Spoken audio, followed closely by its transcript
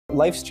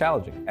Life's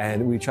challenging,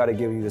 and we try to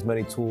give you as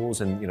many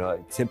tools and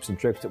tips and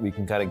tricks that we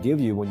can kind of give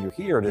you when you're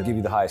here to give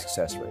you the highest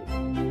success rate.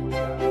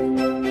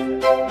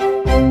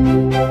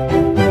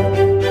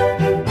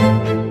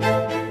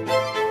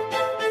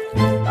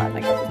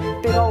 Like a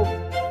big old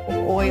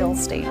oil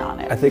stain on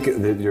it. I think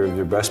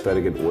your best bet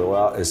to get oil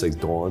out is like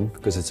Dawn,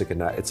 because it's like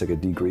a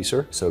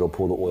degreaser, so it'll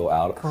pull the oil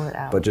out. Pull it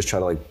out. But just try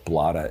to like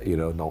blot it,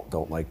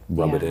 don't like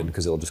rub it in,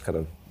 because it'll just kind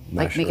of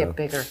like make it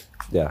bigger.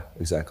 Yeah,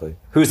 exactly.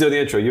 Who's doing the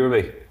intro, you or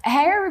me?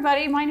 Hey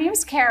everybody, my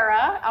name's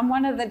Kara. I'm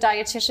one of the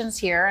dietitians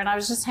here, and I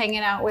was just hanging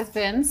out with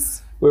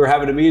Vince. We were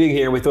having a meeting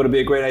here. We thought it'd be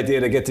a great idea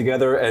to get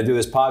together and do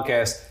this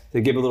podcast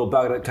to give a little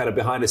kind of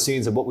behind the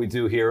scenes of what we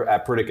do here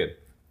at Pritikin.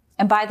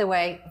 And by the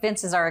way,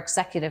 Vince is our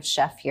executive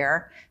chef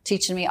here,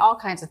 teaching me all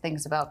kinds of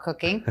things about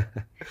cooking.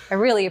 I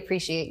really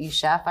appreciate you,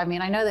 Chef. I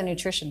mean, I know the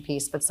nutrition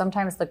piece, but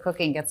sometimes the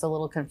cooking gets a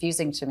little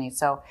confusing to me.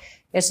 So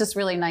it's just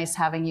really nice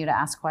having you to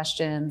ask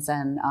questions,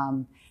 and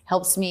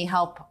helps me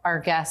help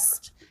our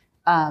guests,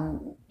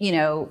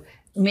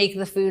 make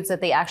the foods that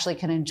they actually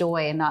can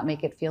enjoy and not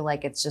make it feel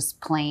like it's just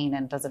plain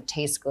and doesn't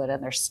taste good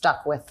and they're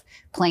stuck with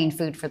plain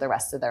food for the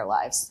rest of their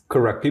lives.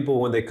 Correct.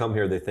 People, when they come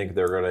here, they think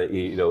they're going to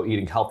eat,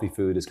 eating healthy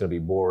food is going to be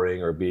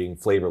boring or being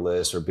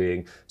flavorless or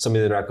being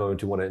something they're not going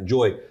to want to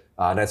enjoy.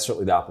 And that's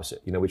certainly the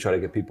opposite. We try to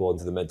get people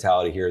into the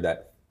mentality here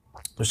that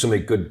there's so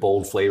many good,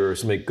 bold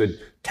flavors, so many good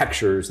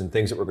textures and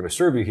things that we're going to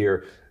serve you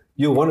here.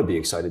 You'll want to be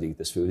excited to eat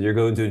this food. You're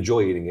going to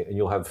enjoy eating it, and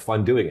you'll have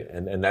fun doing it.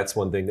 And that's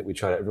one thing that we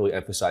try to really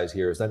emphasize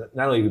here, is that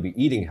not only will you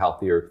be eating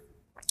healthier,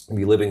 you'll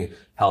be living a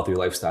healthier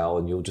lifestyle,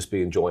 and you'll just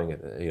be enjoying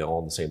it, all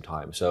at the same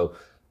time. So,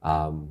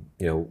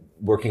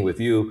 working with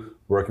you,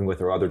 working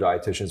with our other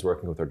dietitians,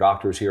 working with our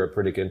doctors here at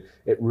Pritikin,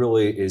 it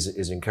really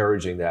is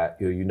encouraging that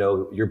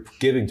you're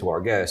giving to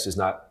our guests is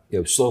not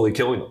slowly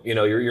killing them.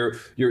 You're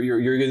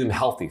giving them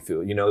healthy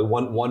food.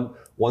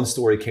 One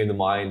story came to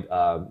mind.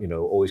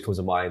 Always comes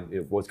to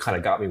mind. What kind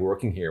of got me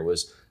working here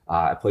was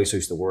a place I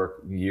used to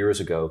work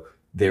years ago.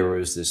 There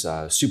was this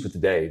soup of the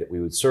day that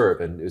we would serve,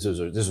 and this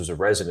was a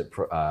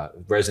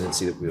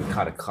residency that we would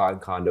kind of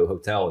condo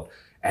hotel.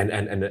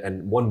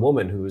 And one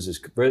woman who was this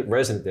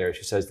resident there,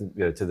 she says to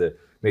the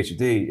maitre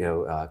d',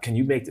 can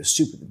you make the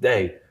soup of the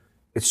day?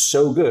 It's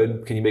so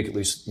good. Can you make it at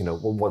least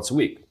once a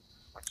week?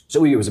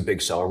 So it was a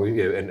big seller.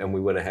 We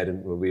went ahead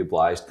and we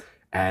obliged.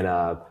 And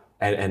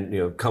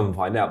come and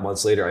find out,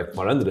 months later, I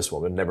went under this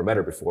woman, never met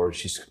her before.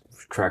 She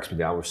tracks me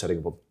down. We're setting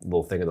up a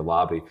little thing in the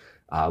lobby,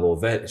 a little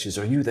event. And she says,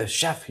 "Are you the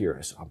chef here?"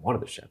 I said, "I'm one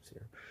of the chefs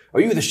here." "Are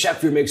you the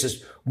chef who makes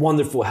this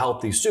wonderful,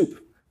 healthy soup?"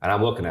 And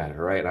I'm looking at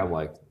her, right? And I'm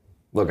like,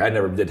 look, I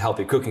never did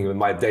healthy cooking in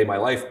my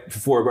life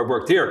before I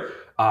worked here.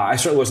 I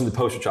certainly wasn't the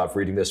poster child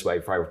for eating this way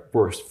before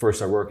I first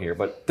started working here,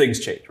 but things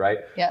changed, right?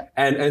 Yeah.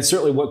 And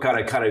certainly what kind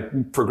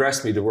of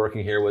progressed me to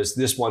working here was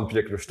this one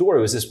particular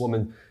story. Was this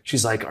woman,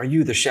 she's like, "Are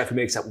you the chef who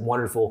makes that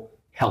wonderful,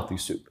 healthy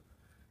soup?"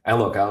 And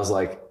look, I was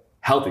like,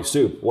 "Healthy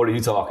soup? What are you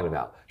talking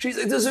about?" She's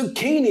like, "The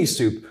zucchini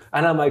soup."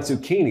 And I'm like,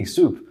 "Zucchini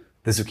soup?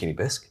 The zucchini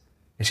bisque?"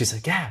 And she's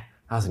like, "Yeah."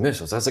 I was like, "Miss,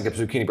 that's like a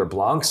zucchini beurre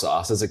blanc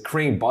sauce. It's like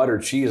cream, butter,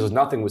 cheese.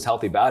 Nothing was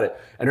healthy about it."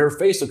 And her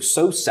face looked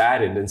so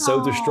saddened and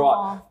so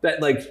distraught that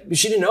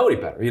she didn't know any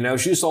better.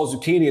 She just saw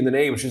zucchini in the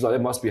name and she's like,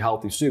 "It must be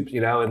healthy soup,"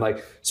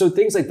 And so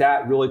things like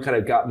that really kind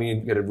of got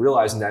me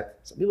realizing that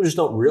some people just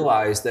don't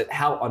realize that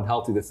how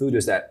unhealthy the food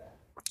is that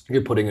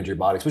you're putting into your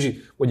body,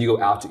 especially when you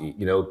go out to eat.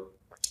 Even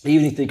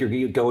if you think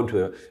you're going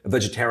to a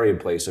vegetarian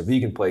place, a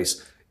vegan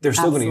place, they're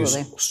still going to use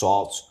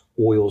salts,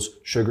 oils,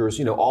 sugars,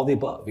 all the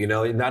above,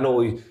 and not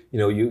only,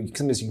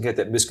 sometimes you can get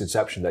that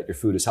misconception that your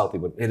food is healthy,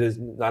 but it is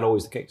not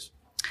always the case.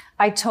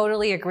 I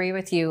totally agree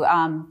with you.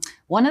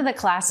 One of the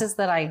classes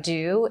that I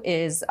do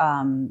is,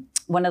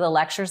 one of the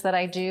lectures that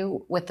I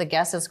do with the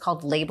guests is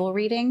called label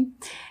reading.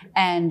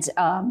 And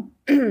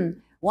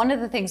one of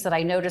the things that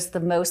I noticed the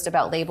most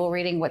about label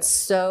reading, what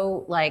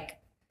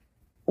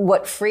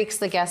freaks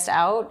the guest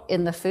out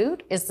in the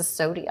food is the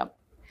sodium.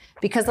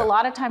 Because a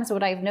lot of times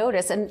what I've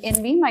noticed, and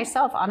in me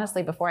myself,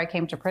 honestly, before I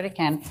came to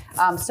Pritikin,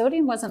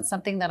 sodium wasn't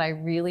something that I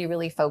really,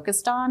 really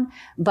focused on,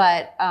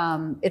 but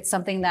it's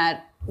something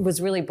that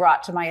was really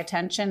brought to my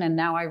attention, and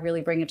now I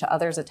really bring it to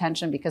others'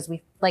 attention because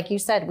we, like you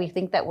said, we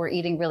think that we're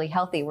eating really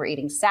healthy. We're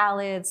eating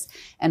salads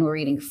and we're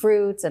eating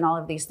fruits and all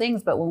of these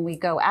things, but when we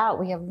go out,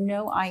 we have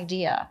no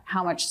idea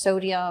how much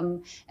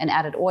sodium and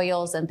added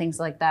oils and things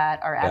like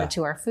that are added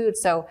to our food.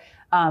 So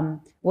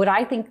what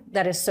I think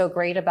that is so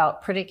great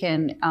about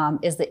Pritikin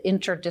is the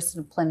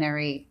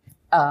interdisciplinary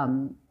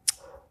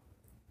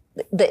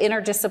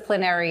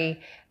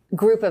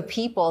group of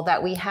people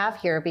that we have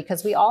here,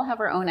 because we all have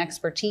our own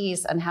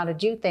expertise on how to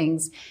do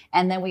things,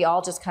 and then we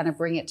all just kind of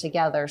bring it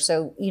together.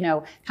 So,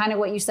 kind of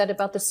what you said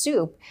about the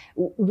soup,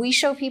 we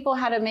show people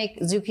how to make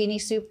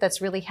zucchini soup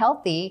that's really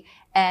healthy,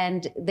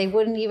 and they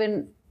wouldn't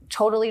even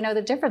totally know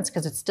the difference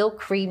because it's still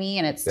creamy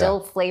and it's still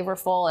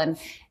flavorful.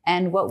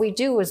 And what we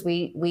do is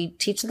we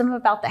teach them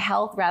about the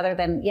health rather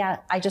than,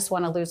 I just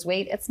want to lose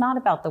weight. It's not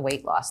about the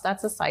weight loss.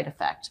 That's a side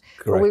effect.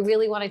 Correct. What we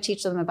really want to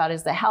teach them about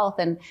is the health.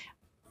 And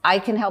I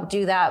can help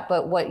do that,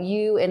 but what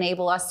you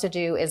enable us to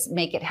do is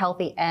make it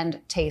healthy and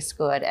taste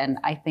good. And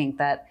I think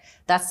that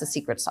that's the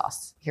secret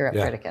sauce here at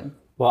Pritikin.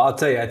 Well, I'll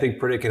tell you, I think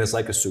Pritikin is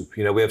like a soup.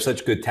 You know, we have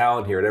such good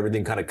talent here, and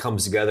everything kind of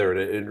comes together, and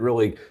it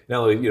really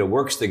not only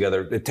works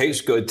together, it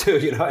tastes good too.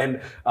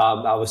 And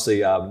obviously,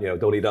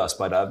 don't eat us,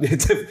 but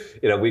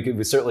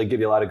we certainly give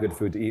you a lot of good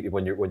food to eat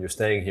when you're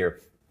staying here.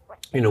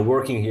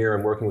 Working here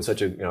and working with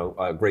such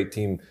a great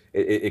team,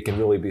 it can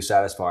really be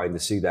satisfying to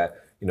see that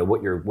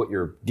what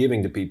you're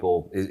giving to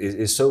people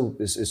is so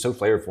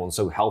flavorful and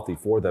so healthy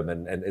for them,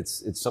 and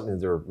it's something that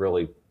they're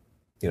really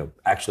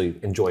actually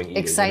enjoying eating.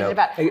 Excited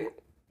about.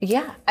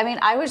 Yeah, I mean,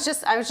 I was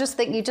just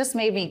thinking. You just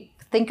made me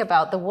think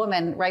about the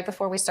woman right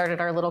before we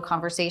started our little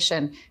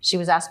conversation. She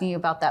was asking you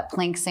about that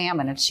plank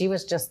salmon, and she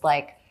was just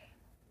like.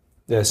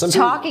 Yeah,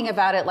 talking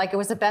about it like it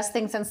was the best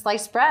thing since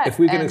sliced bread. If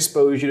we can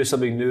expose you to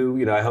something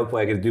new, I hope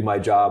I can do my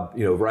job,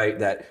 right.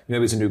 That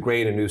maybe it's a new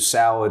grain, a new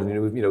salad, a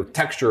new,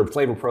 texture,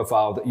 flavor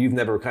profile that you've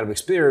never kind of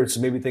experienced.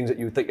 Maybe things that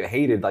you think you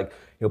hated, like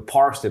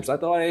parsnips. I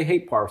thought I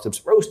hate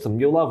parsnips. Roast them,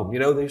 you'll love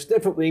them. There's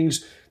different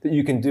things that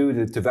you can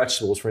do to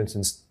vegetables, for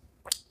instance,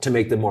 to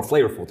make them more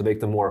flavorful, to make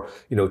them more,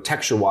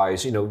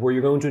 texture-wise, where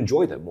you're going to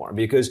enjoy them more.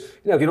 Because,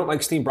 if you don't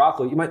like steamed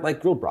broccoli, you might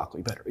like grilled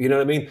broccoli better. You know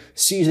what I mean?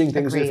 Seasoning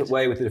things a different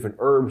way with the different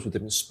herbs, with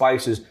different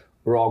spices,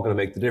 we're all going to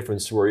make the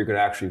difference to where you're going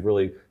to actually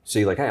really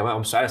see like, hey,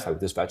 I'm satisfied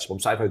with this vegetable.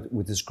 I'm satisfied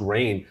with this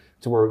grain,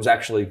 to where it was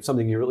actually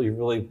something you really,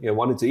 really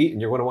wanted to eat,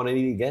 and you're going to want to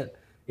eat again.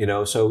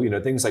 So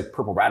things like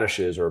purple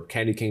radishes or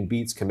candy cane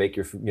beets can make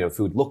your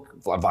food look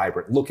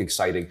vibrant, look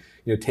exciting.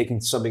 Taking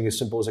something as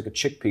simple as like a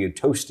chickpea and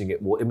toasting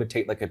it will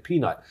imitate like a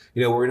peanut.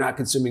 Where you're not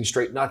consuming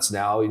straight nuts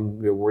now,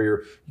 and where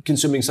you're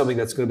consuming something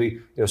that's going to be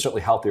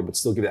certainly healthier, but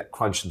still give that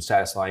crunch and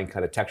satisfying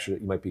kind of texture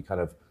that you might be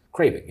kind of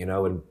craving.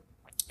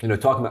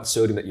 And talking about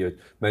sodium that you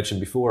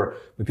mentioned before,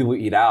 when people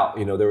eat out,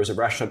 there was a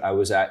restaurant I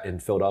was at in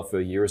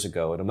Philadelphia years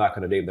ago, and I'm not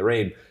going to name the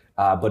name.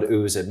 But it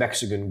was a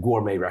Mexican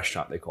gourmet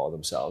restaurant, they call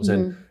themselves.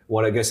 And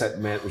what I guess that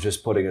meant was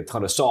just putting a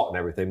ton of salt and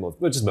everything,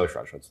 which is most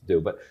restaurants do.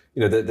 But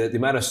the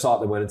amount of salt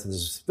that went into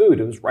this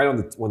food, it was right on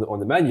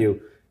the menu.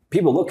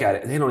 People look at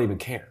it and they don't even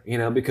care,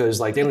 because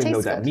they don't even know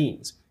what that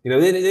means. They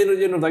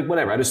don't like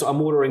whatever.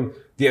 I'm ordering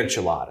the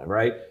enchilada,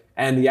 right?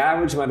 And the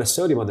average amount of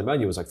sodium on the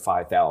menu was like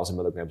 5,000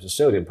 milligrams of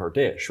sodium per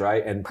dish,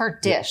 right? And per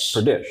dish.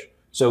 Per dish.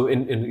 So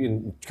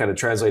in kind of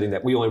translating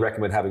that, we only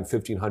recommend having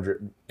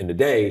 1,500 in a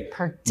day.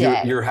 Per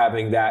day. You're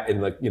having that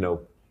in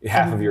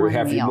half of your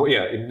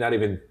meal. Not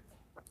even,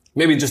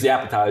 maybe just the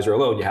appetizer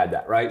alone, you had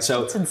that, right?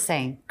 So it's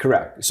insane.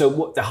 Correct.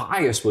 So the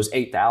highest was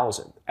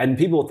 8,000. And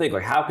people think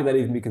how can that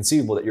even be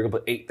conceivable that you're going to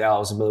put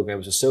 8,000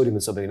 milligrams of sodium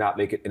in something and not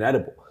make it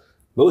inedible?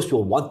 Most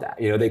people want that.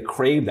 They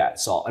crave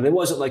that salt. And it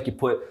wasn't like you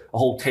put a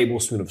whole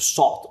tablespoon of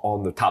salt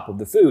on the top of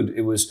the food.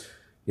 It was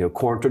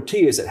corn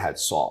tortillas that had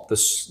salt. The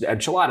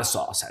enchilada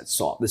sauce had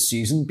salt. The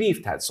seasoned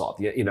beef had salt.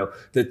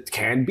 The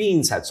canned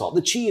beans had salt.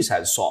 The cheese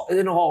had salt. And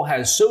it all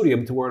has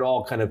sodium, to where it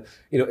all kind of,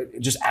 it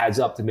just adds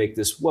up to make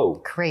this,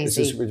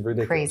 crazy. This is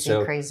ridiculous.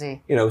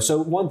 Crazy.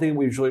 So one thing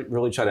we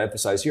really try to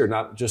emphasize here,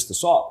 not just the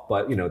salt,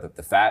 but,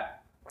 the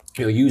fat,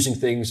 using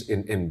things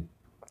in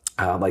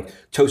like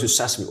toasted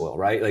sesame oil,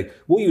 right? Like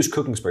we'll use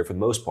cooking spray for the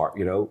most part,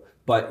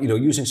 but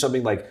using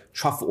something like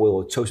truffle oil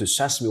or toasted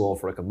sesame oil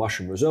for like a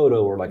mushroom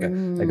risotto or like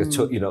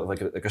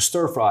a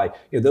stir fry,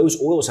 those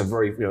oils have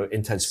very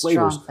intense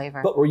flavors. Strong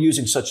flavor. But we're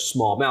using such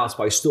small amounts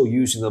by still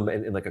using them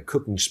in like a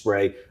cooking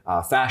spray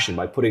fashion,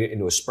 by putting it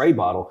into a spray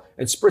bottle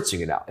and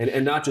spritzing it out,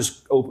 and not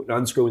just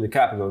unscrewing the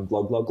cap and going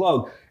glug glug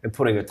glug and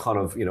putting a ton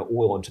of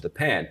oil into the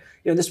pan.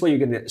 This way you're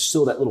going to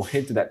still that little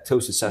hint of that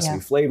toasted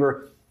sesame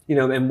flavor.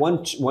 And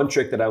one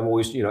trick that I've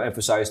always,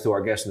 emphasized to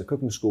our guests in the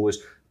cooking school is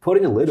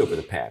putting a lid over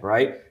the pan,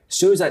 right? As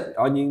soon as that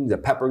onion, the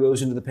pepper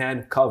goes into the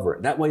pan, cover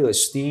it. That way the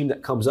steam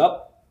that comes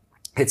up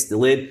hits the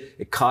lid,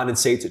 it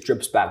condensates, it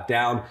drips back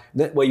down.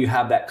 That way you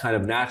have that kind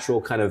of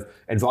natural kind of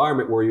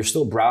environment where you're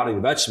still browning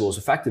the vegetables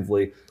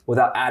effectively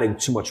without adding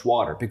too much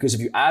water. Because if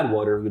you add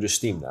water, you'll just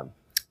steam them.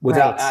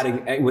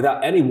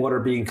 Without any water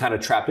being kind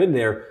of trapped in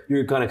there,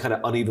 you're going to kind of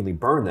unevenly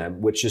burn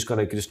them, which is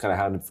going to just kind of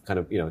have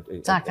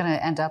it's not going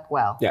to end up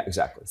well. Yeah,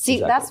 exactly.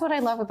 See, that's what I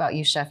love about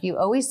you, Chef. You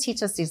always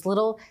teach us these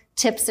little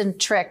tips and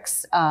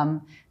tricks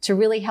to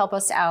really help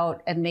us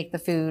out and make the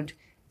food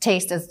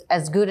taste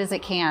as good as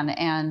it can.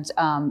 And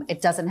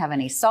it doesn't have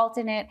any salt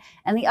in it.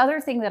 And the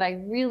other thing that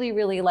I really,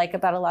 really like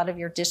about a lot of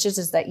your dishes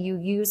is that you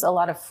use a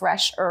lot of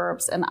fresh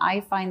herbs. And I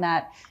find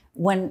that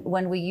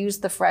when we use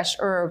the fresh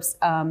herbs,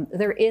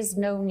 there is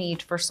no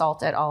need for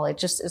salt at all. It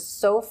just is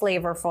so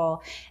flavorful.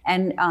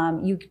 And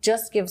you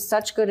just give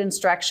such good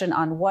instruction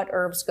on what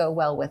herbs go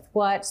well with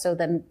what. So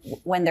then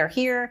when they're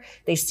here,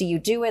 they see you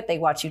do it, they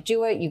watch you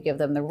do it, you give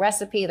them the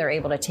recipe, they're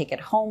able to take it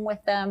home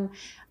with them,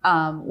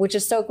 which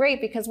is so great,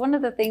 because one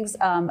of the things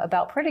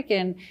about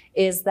Pritikin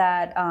is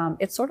that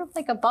it's sort of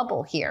like a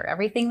bubble here.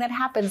 Everything that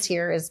happens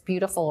here is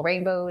beautiful,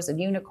 rainbows and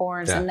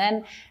unicorns.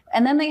 Yeah.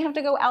 And then they have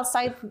to go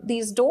outside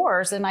these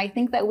doors. And I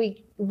think that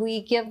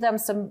we give them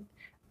some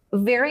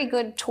very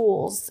good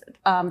tools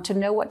to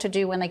know what to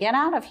do when they get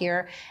out of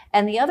here.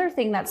 And the other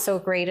thing that's so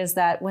great is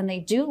that when they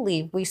do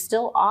leave, we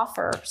still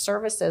offer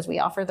services. We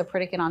offer the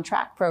Pritikin on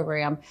Track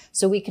program,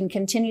 so we can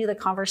continue the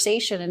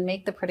conversation and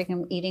make the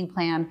Pritikin eating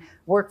plan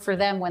work for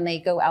them when they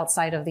go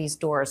outside of these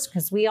doors.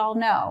 Because we all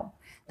know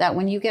that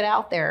when you get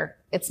out there,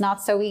 it's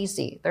not so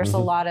easy. There's a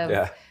lot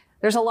of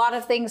there's a lot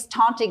of things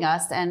taunting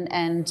us, and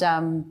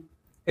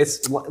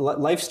it's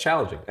life's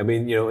challenging. I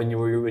mean, and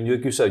when you,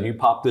 like you said, you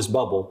pop this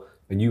bubble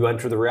and you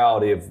enter the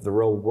reality of the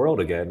real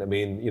world again. I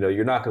mean,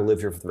 you're not going to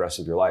live here for the rest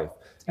of your life.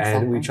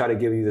 Exactly. And we try to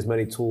give you as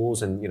many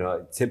tools and,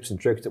 tips and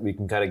tricks that we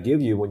can kind of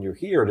give you when you're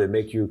here to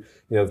make you,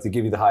 to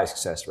give you the highest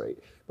success rate.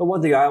 But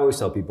one thing I always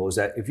tell people is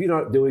that if you're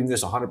not doing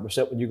this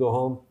 100% when you go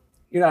home,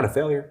 you're not a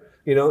failure.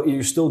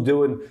 You're still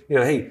doing,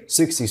 hey,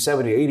 60,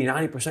 70, 80,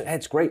 90%.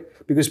 That's great,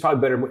 because it's probably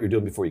better than what you're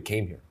doing before you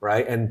came here,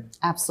 right? And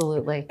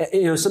absolutely.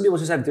 Some people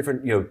just have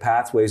different,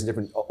 pathways and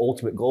different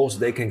ultimate goals that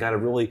they can kind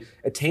of really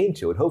attain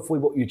to. And hopefully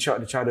what you try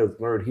to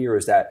learn here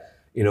is that,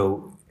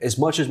 as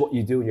much as what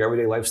you do in your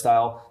everyday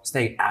lifestyle,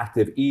 staying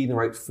active, eating the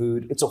right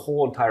food, it's a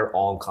whole entire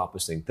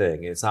all-encompassing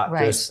thing. It's not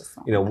just,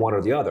 one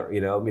or the other.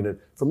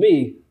 For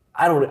me,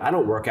 I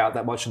don't work out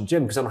that much in the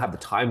gym because I don't have the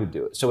time to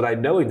do it. So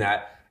knowing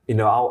that,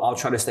 I'll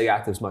try to stay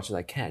active as much as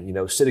I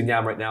can. Sitting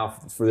down right now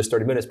for this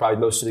 30 minutes, probably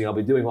most sitting I'll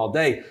be doing all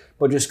day,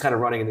 but just kind of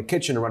running in the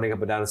kitchen and running up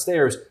and down the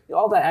stairs,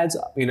 all that adds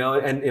up,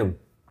 and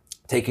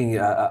taking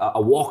a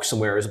walk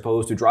somewhere as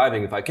opposed to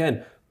driving if I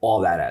can, all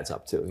that adds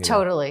up too.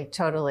 Totally.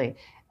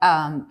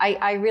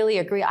 I really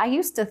agree. I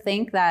used to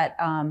think that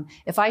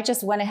if I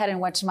just went ahead and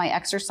went to my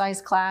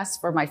exercise class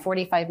for my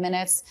 45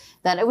 minutes,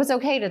 that it was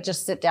okay to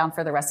just sit down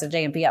for the rest of the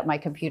day and be at my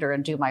computer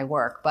and do my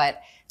work.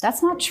 But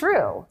that's not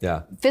true.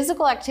 Yeah.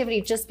 Physical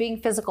activity, just being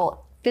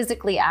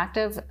physically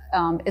active,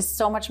 is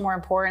so much more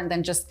important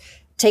than just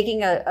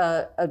taking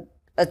a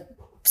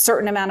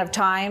certain amount of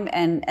time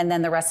and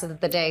then the rest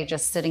of the day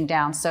just sitting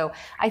down. So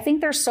I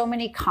think there's so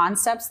many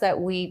concepts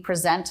that we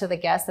present to the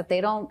guests that they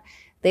don't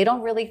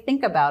really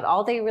think about.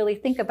 All they really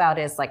think about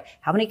is like,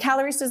 how many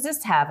calories does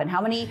this have? And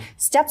how many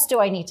steps do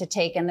I need to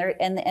take? And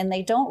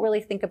they don't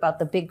really think about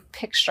the big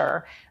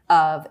picture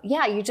of,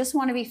 you just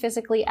want to be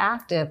physically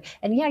active.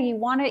 And you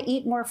want to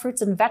eat more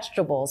fruits and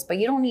vegetables, but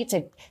you don't need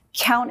to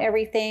count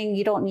everything.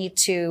 You don't need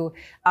to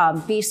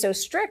be so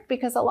strict,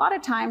 because a lot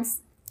of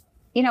times,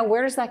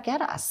 where does that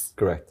get us?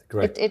 Correct.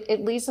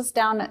 It leads us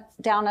down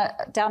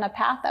a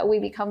path that we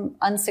become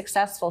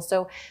unsuccessful.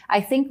 So I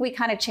think we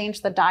kind of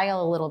change the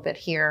dial a little bit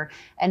here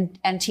and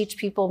teach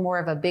people more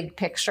of a big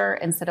picture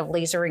instead of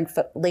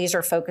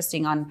laser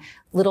focusing on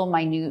little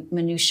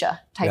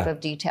minutia type of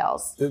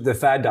details. The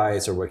fad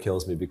diets are what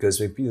kills me, because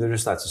they're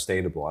just not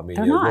sustainable. I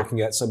mean, you're looking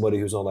at somebody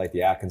who's on like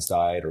the Atkins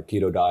diet or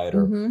keto diet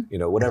or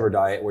whatever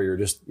diet where you're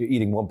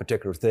eating one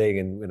particular thing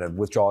and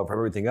withdrawing from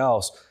everything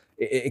else.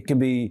 It can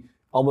be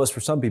almost, for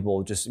some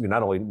people, just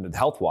not only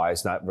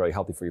health-wise, not very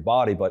healthy for your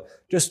body, but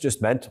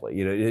just mentally,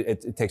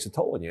 it takes a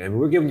toll on you. And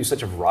we're giving you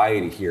such a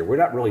variety here. We're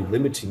not really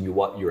limiting you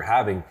what you're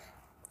having.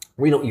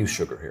 We don't use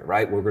sugar here,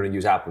 right? We're going to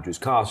use apple juice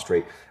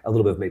concentrate, a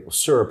little bit of maple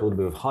syrup, a little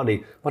bit of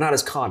honey, but not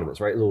as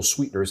condiments, right? Little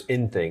sweeteners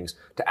in things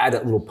to add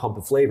that little pump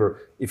of flavor.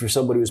 If you're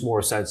somebody who's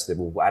more sensitive,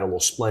 we'll add a little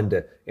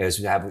Splenda as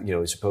you have,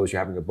 suppose you're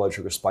having a blood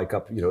sugar spike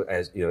up,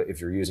 if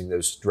you're using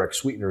those direct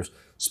sweeteners,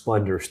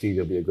 Splenda or stevia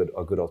will be a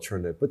good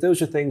alternative. But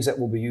those are things that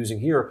we'll be using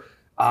here.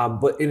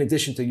 But in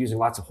addition to using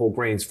lots of whole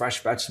grains, fresh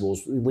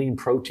vegetables, lean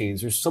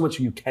proteins, there's so much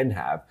you can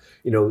have,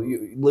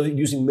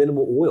 using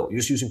minimal oil, you're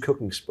just using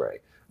cooking spray.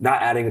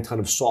 Not adding a ton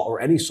of salt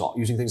or any salt,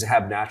 using things that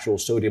have natural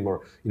sodium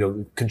or,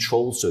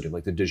 controlled sodium,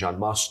 like the Dijon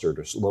mustard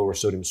or lower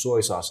sodium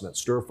soy sauce and that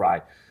stir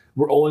fry.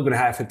 We're only going to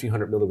have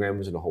 1,500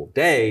 milligrams in a whole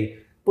day,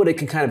 but it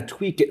can kind of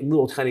tweak it in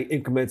little tiny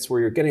increments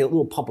where you're getting a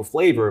little pump of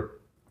flavor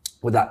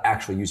without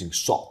actually using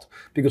salt.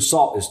 Because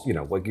salt is,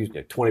 like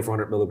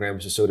 2,400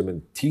 milligrams of sodium in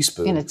a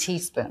teaspoon. In a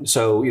teaspoon.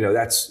 So,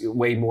 that's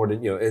way more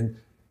than, and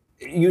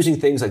using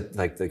things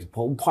like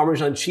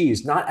Parmesan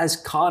cheese, not as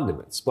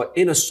condiments, but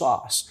in a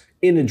sauce,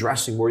 in a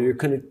dressing, where you're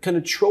kind of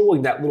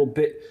controlling that little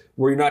bit,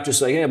 where you're not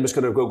just like, hey, I'm just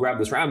going to go grab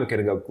this ramekin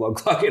and go glug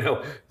glug,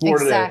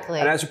 Exactly.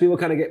 And that's where people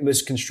kind of get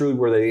misconstrued,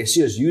 where they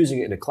see us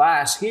using it in a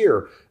class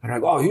here, and they're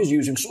like, oh, he's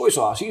using soy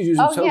sauce, he's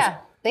using toast. Yeah.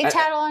 They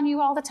tattle on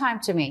you all the time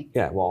to me.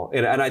 Yeah, well,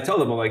 and I tell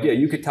them, I'm like,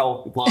 you could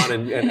tell Lon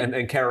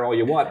and Kara all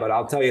you want, but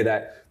I'll tell you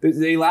that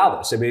they allow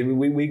this. I mean,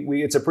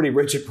 we it's a pretty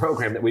rigid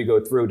program that we go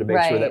through to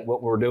make sure that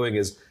what we're doing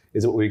is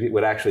what we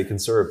would actually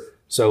conserve.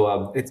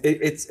 So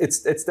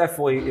it's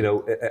definitely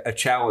a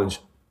challenge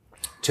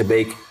to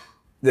make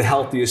the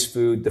healthiest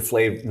food, the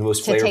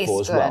most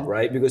flavorful as well,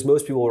 right? Because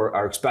most people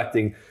are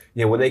expecting,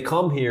 when they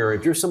come here,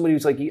 if you're somebody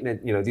who's like eating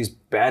at these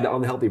bad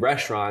unhealthy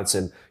restaurants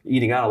and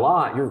eating out a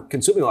lot, you're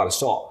consuming a lot of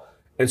salt.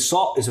 And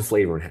salt is a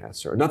flavor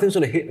enhancer. Nothing's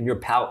going to hit in your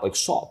palate like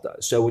salt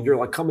does. So when you're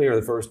like coming here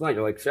the first night,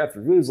 you're like, chef,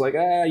 your food's like,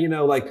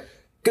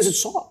 because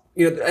it's salt.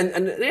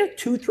 And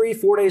 2, 3,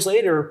 4 days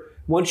later,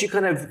 once you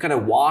kind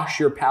of wash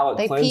your palate,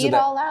 they cleanse pee it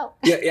that, all out.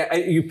 Yeah,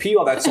 you pee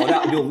all that salt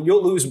out.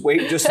 You'll lose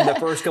weight just in the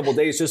first couple of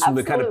days, just from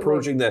the kind of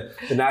purging the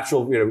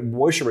natural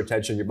moisture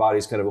retention your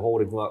body's kind of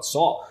holding without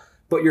salt.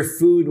 But your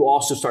food will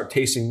also start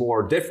tasting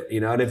more different,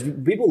 And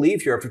if people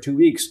leave here after 2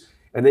 weeks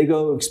and they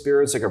go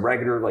experience like a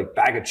regular like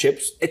bag of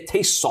chips, it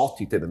tastes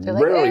salty to them.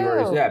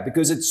 Like,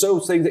 Because it's so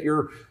thing that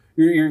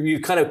you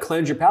kind of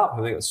cleanse your palate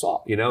from the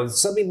salt. It's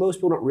something most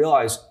people don't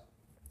realize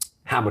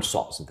how much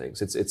salt is in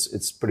things.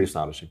 It's pretty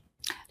astonishing.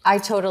 I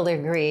totally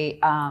agree.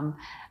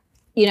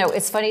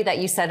 It's funny that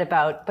you said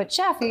but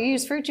chef, you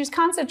use fruit juice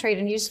concentrate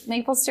and use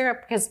maple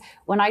syrup, because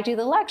when I do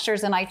the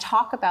lectures and I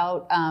talk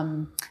about,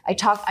 I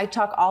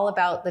talk all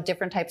about the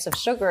different types of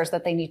sugars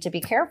that they need to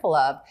be careful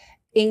of,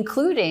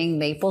 including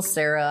maple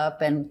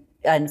syrup and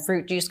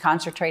fruit juice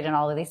concentrate and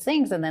all of these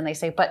things. And then they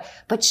say,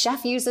 but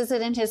chef uses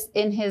it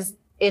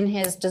in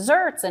his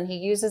desserts, and he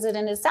uses it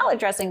in his salad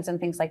dressings and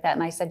things like that.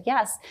 And I said,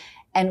 yes.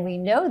 And we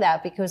know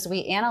that because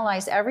we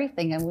analyze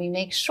everything and we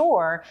make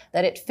sure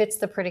that it fits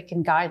the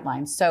Pritikin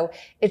guidelines. So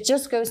it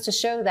just goes to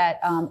show that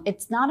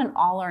it's not an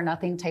all or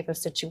nothing type of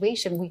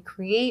situation. We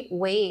create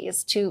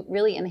ways to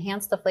really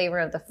enhance the flavor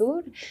of the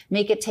food,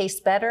 make it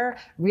taste better,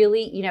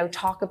 really,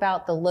 talk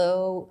about the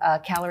low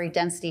calorie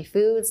density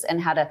foods and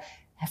how to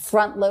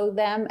front load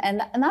them.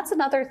 And that's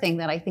another thing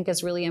that I think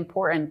is really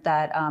important,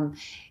 that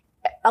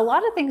a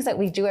lot of things that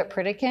we do at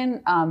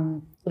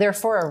Pritikin, they're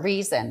for a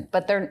reason,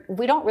 but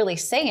we don't really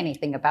say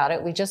anything about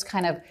it. We just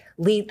kind of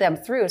lead them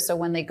through. So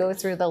when they go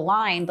through the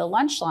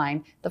lunch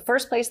line, the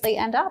first place they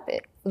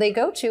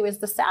go to is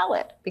the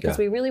salad, because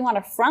we really want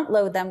to front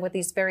load them with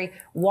these very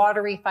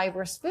watery,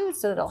 fibrous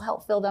foods so that it'll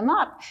help fill them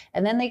up.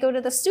 And then they go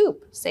to the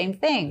soup, same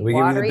thing. We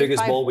give you the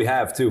biggest bowl we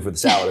have too for the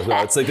salad as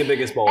well. It's like the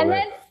biggest bowl. And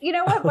then, you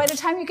know what, by the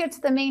time you get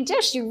to the main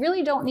dish, you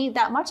really don't need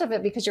that much of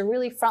it, because you're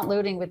really front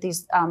loading with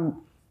these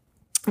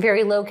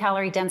very low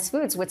calorie dense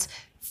foods, which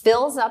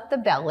fills up the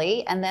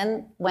belly. And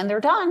then when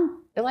they're done,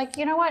 they're like,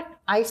 you know what,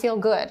 I feel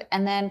good.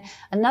 And then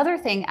another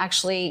thing,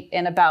 actually,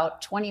 in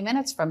about 20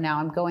 minutes from now,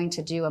 I'm going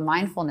to do a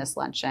mindfulness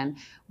luncheon,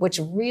 which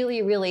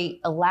really, really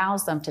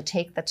allows them to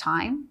take the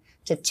time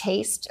to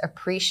taste,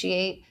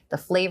 appreciate the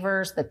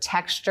flavors, the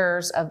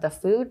textures of the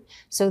food,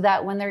 so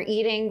that when they're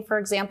eating, for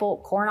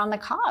example, corn on the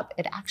cob,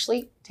 it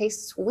actually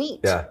tastes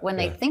sweet when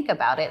they think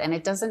about it. And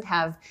it doesn't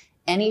have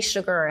any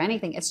sugar or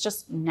anything. It's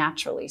just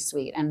naturally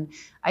sweet. And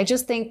I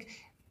just think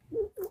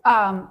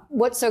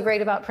what's so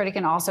great about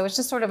Pritikin also, it's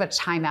just sort of a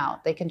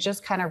timeout. They can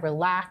just kind of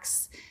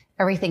relax.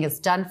 Everything is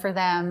done for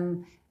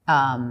them.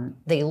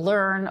 They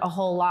learn a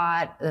whole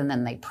lot, and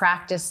then they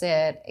practice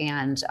it.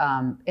 And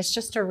it's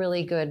just a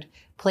really good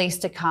place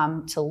to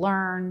come to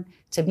learn,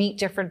 to meet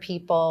different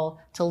people,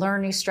 to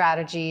learn new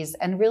strategies,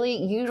 and really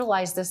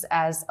utilize this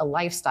as a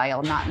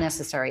lifestyle, not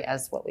necessarily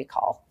as what we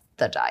call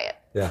the diet.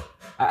 Yeah,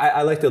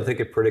 I like to think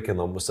of Pritikin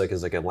almost like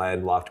as like a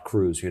landlocked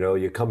cruise.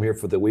 You come here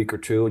for the week or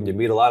two and you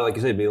meet a lot, like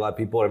you said, meet a lot of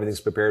people. Everything's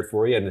prepared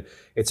for you, and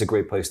it's a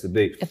great place to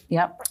be.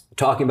 Yep.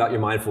 Talking about your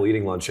mindful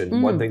eating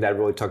luncheon, one thing that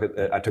really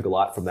I took a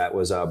lot from that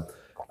was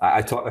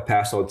I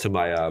passed on to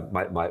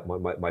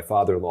my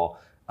father-in-law.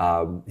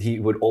 He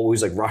would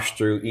always like rush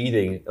through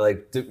eating,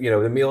 like the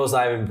meal is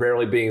not even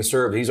barely being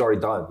served. He's already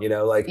done.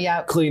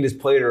 Clean his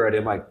plate already.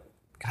 I'm like,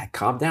 God,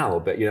 calm down a little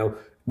bit.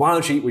 Why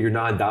don't you eat with your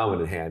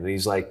non-dominant hand? And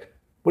he's like,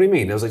 what do you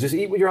mean? I was like, just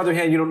eat with your other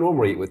hand you don't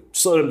normally eat with.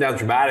 Slow them down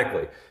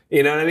dramatically.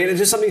 You know what I mean? It's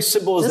just something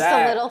simple as that.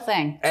 Just a little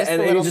thing.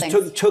 And he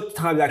just took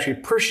time to actually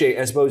appreciate,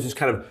 as opposed to just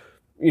kind of,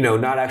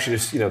 not actually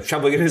just,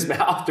 shoveling it in his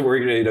mouth to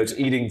where, just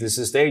eating to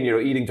sustain,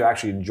 eating to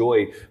actually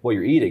enjoy what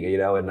you're eating,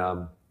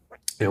 And,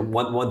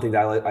 one thing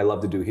that I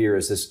love to do here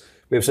is this,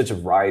 we have such a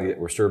variety that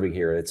we're serving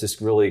here. It's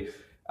just really,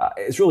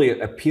 it's really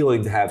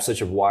appealing to have such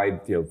a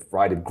wide,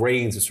 variety of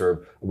grains to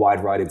serve, a wide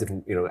variety of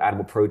different,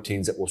 animal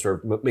proteins that we'll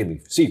serve,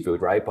 mainly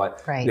seafood, right?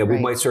 But we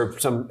might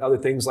serve some other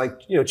things like,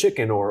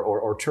 chicken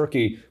or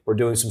turkey. We're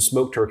doing some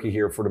smoked turkey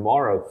here for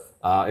tomorrow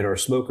in our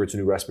smoker. It's a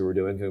new recipe we're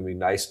doing. It's going to be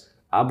nice.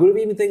 But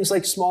even things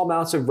like small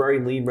amounts of very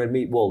lean red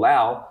meat will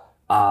allow,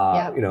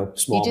 small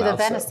amounts. You do the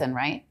venison,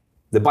 right?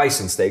 The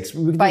bison steaks.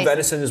 We can do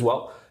venison as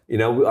well.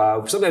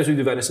 Sometimes we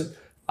do venison,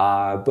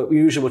 but we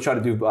usually will try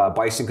to do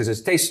bison because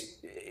it tastes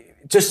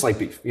just like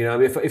beef.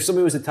 If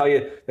somebody was to tell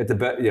you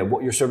that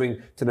what you're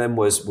serving to them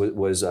was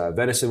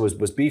venison,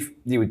 was beef,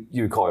 you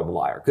would call him a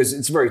liar, because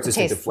it's very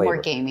distinctive flavor.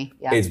 More gamey.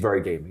 Yeah. It's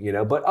very gamey.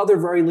 But other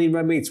very lean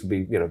red meats would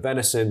be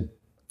venison,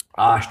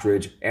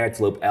 ostrich,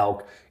 antelope,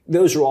 elk.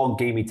 Those are all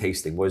gamey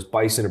tasting. Whereas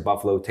bison or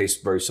buffalo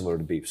tastes very similar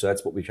to beef. So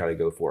that's what we try to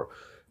go for.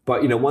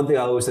 But one thing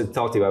I always said to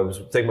talk to you, I was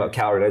thinking about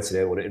calorie density.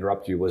 I didn't want to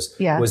interrupt you. Was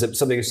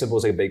something as simple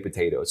as like a baked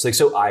potato. It's like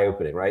so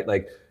eye-opening, right?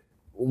 Like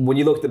when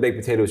you look at the baked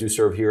potatoes you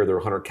serve here, they're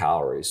 100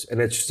 calories, and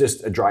it's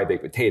just a dry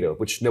baked potato,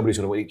 which nobody's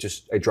going to eat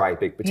just a dry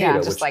baked potato.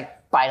 Yeah, just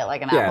like bite it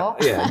like an apple.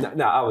 Yeah,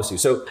 no, obviously.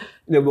 So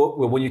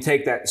when you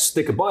take that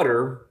stick of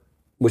butter,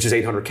 which is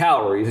 800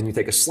 calories, and you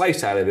take a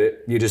slice out of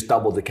it, you just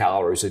double the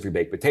calories of your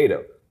baked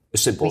potato.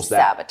 As simple We as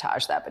that.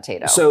 sabotage that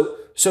potato.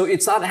 So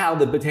it's not how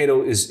the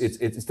potato is,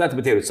 it's not the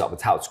potato itself,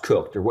 it's how it's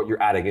cooked or what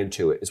you're adding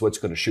into it is what's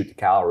going to shoot the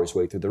calories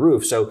way through the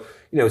roof. So,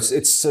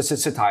 it's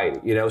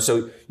satiety,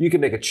 so you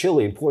can make a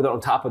chili and pour that on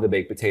top of the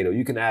baked potato.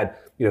 You can add,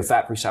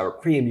 fat-free sour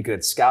cream. You can add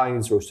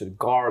scallions, roasted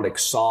garlic,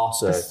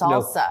 salsa. The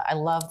salsa. I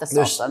love the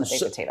salsa on the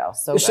baked potato.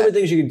 So there's so many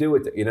things you can do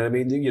with it. You know what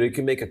I mean? You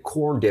can make a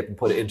corn dip and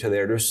put it into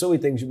there. There's so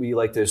many things we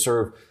like to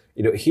serve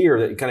here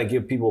that kind of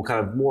give people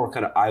kind of more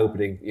kind of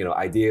eye-opening,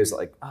 ideas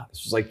like, oh,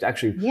 this is like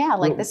actually. Yeah,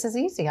 like this is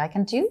easy. I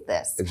can do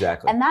this.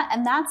 Exactly. And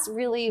that's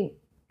really,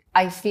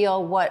 I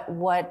feel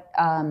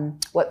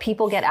what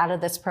people get out of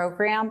this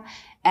program,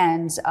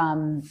 and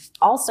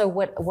also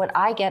what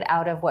I get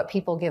out of what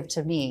people give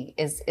to me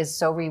is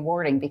so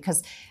rewarding,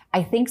 because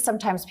I think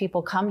sometimes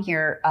people come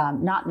here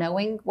not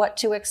knowing what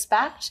to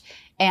expect,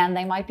 and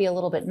they might be a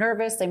little bit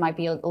nervous. They might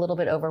be a little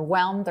bit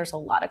overwhelmed. There's a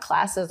lot of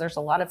classes. There's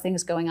a lot of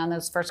things going on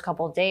those first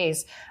couple of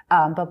days.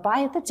 But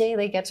by the day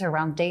they get to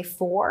around day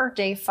 4,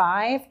 day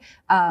 5,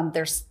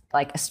 there's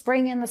like a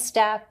spring in the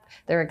step.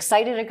 They're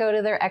excited to go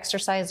to their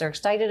exercise. They're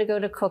excited to go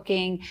to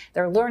cooking.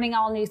 They're learning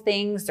all new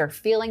things. They're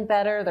feeling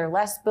better. They're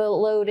less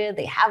bloated.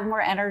 They have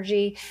more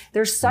energy.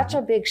 There's such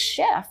a big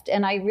shift.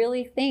 And I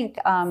really think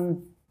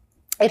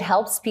it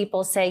helps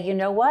people say, you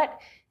know what?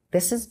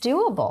 This is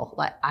doable.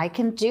 Like, I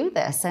can do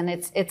this. And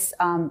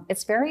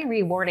it's very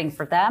rewarding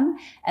for them.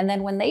 And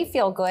then when they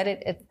feel good,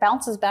 it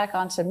bounces back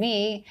onto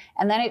me.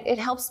 And then it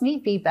helps me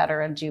be better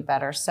and do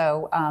better.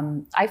 So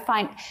I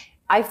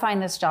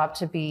find this job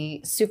to be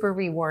super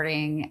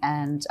rewarding,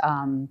 and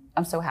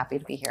I'm so happy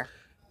to be here.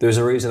 There's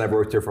a reason I've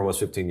worked here for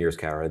almost 15 years,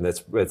 Kara, and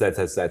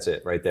that's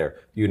it right there.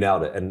 You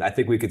nailed it. And I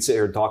think we could sit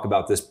here and talk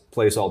about this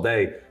place all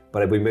day,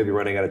 but we may be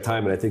running out of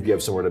time, and I think you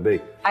have somewhere to be.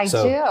 I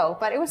do,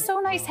 but it was so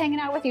nice hanging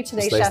out with you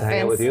today, Chef Vince. Nice to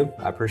hang out with you.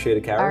 I appreciate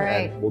it, Kara. All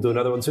right. And we'll do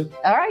another one soon.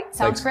 All right. Sounds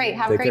Thanks. great.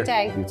 Have a great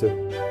day. You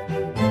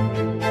too.